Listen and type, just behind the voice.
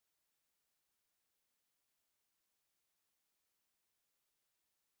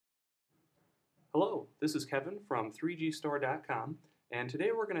Hello, this is Kevin from 3gstore.com, and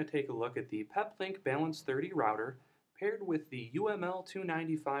today we're going to take a look at the PepLink Balance 30 router paired with the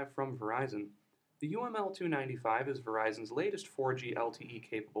UML295 from Verizon. The UML295 is Verizon's latest 4G LTE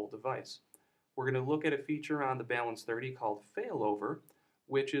capable device. We're going to look at a feature on the Balance 30 called Failover,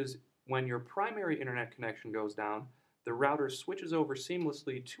 which is when your primary internet connection goes down, the router switches over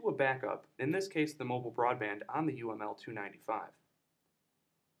seamlessly to a backup, in this case the mobile broadband on the UML295.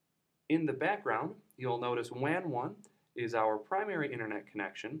 In the background, you'll notice WAN 1 is our primary internet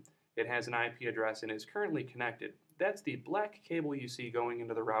connection. It has an IP address and is currently connected. That's the black cable you see going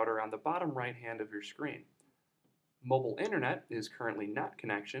into the router on the bottom right hand of your screen. Mobile internet is currently not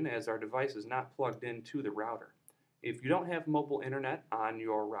connection as our device is not plugged into the router. If you don't have mobile internet on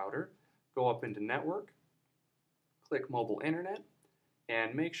your router, go up into Network, click Mobile Internet,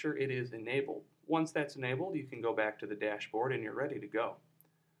 and make sure it is enabled. Once that's enabled, you can go back to the dashboard and you're ready to go.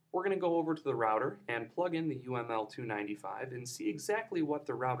 We're going to go over to the router and plug in the UML295 and see exactly what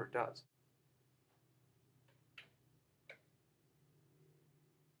the router does.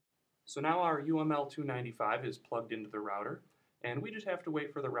 So now our UML295 is plugged into the router, and we just have to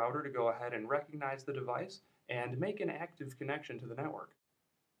wait for the router to go ahead and recognize the device and make an active connection to the network.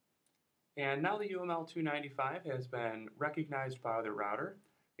 And now the UML295 has been recognized by the router.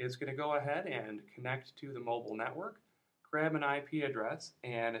 It's going to go ahead and connect to the mobile network, grab an IP address,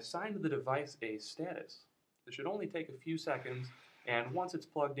 and assign to the device a status. This should only take a few seconds, and once it's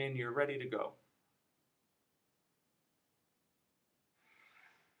plugged in, you're ready to go.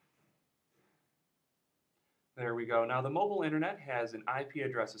 There we go. Now the mobile internet has an IP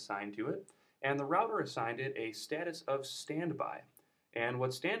address assigned to it, and the router assigned it a status of standby. And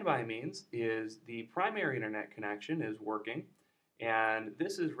what standby means is the primary internet connection is working, and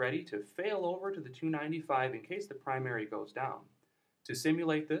this is ready to fail over to the 295 in case the primary goes down. To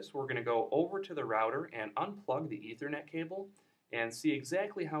simulate this, we're going to go over to the router and unplug the Ethernet cable and see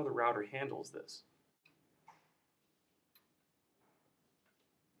exactly how the router handles this.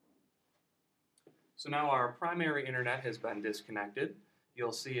 So now our primary internet has been disconnected.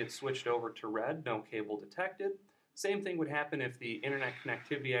 You'll see it switched over to red, no cable detected. Same thing would happen if the internet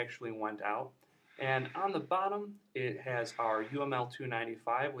connectivity actually went out. And on the bottom, it has our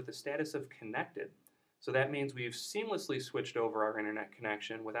UML295 with the status of connected. So that means we've seamlessly switched over our internet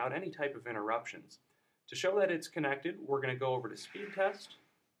connection without any type of interruptions. To show that it's connected, we're going to go over to Speed Test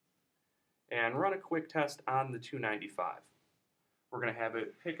and run a quick test on the 295. We're going to have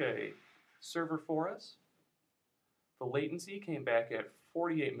it pick a server for us. The latency came back at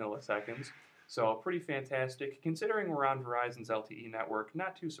 48 milliseconds. So pretty fantastic. Considering we're on Verizon's LTE network,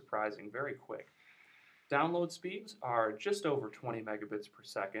 not too surprising, very quick. Download speeds are just over 20 megabits per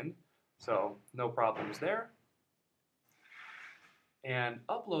second, so no problems there. And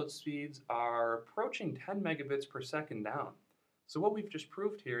upload speeds are approaching 10 megabits per second down. So what we've just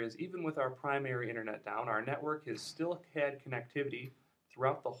proved here is even with our primary internet down, our network has still had connectivity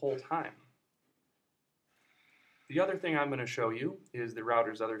throughout the whole time. The other thing I'm going to show you is the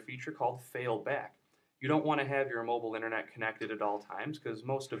router's other feature called Failback. You don't want to have your mobile internet connected at all times because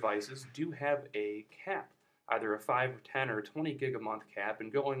most devices do have a cap, either a 5, 10, or 20 gig a month cap,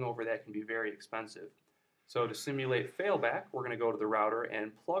 and going over that can be very expensive. So to simulate failback, we're going to go to the router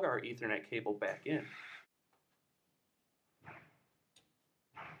and plug our Ethernet cable back in.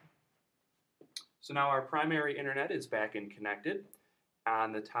 So now our primary internet is back and connected.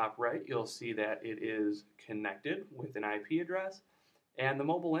 On the top right, you'll see that it is connected with an IP address, and the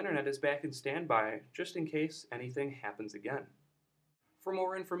mobile internet is back in standby just in case anything happens again. For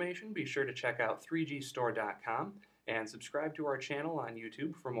more information, be sure to check out 3gstore.com and subscribe to our channel on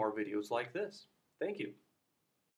YouTube for more videos like this. Thank you.